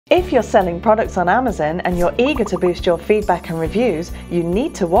If you're selling products on Amazon and you're eager to boost your feedback and reviews, you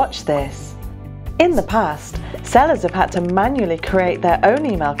need to watch this. In the past, sellers have had to manually create their own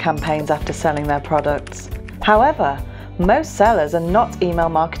email campaigns after selling their products. However, most sellers are not email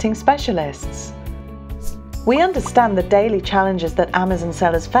marketing specialists. We understand the daily challenges that Amazon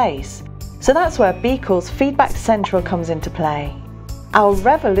sellers face, so that's where BQool's Feedback Central comes into play. Our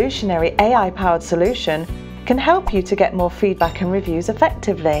revolutionary AI-powered solution can help you to get more feedback and reviews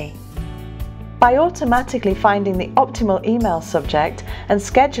effectively. By automatically finding the optimal email subject and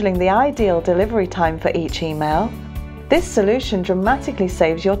scheduling the ideal delivery time for each email, this solution dramatically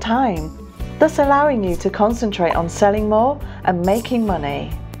saves your time, thus allowing you to concentrate on selling more and making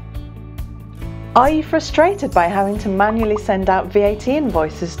money. Are you frustrated by having to manually send out VAT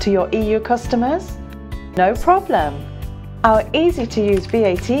invoices to your EU customers? No problem! Our easy-to-use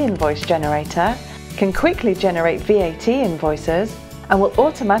VAT invoice generator can quickly generate VAT invoices and will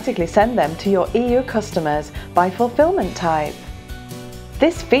automatically send them to your EU customers by fulfillment type.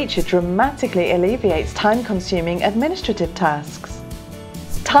 This feature dramatically alleviates time-consuming administrative tasks.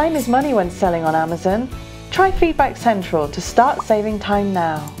 Time is money when selling on Amazon. Try Feedback Central to start saving time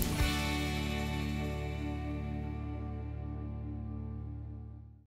now.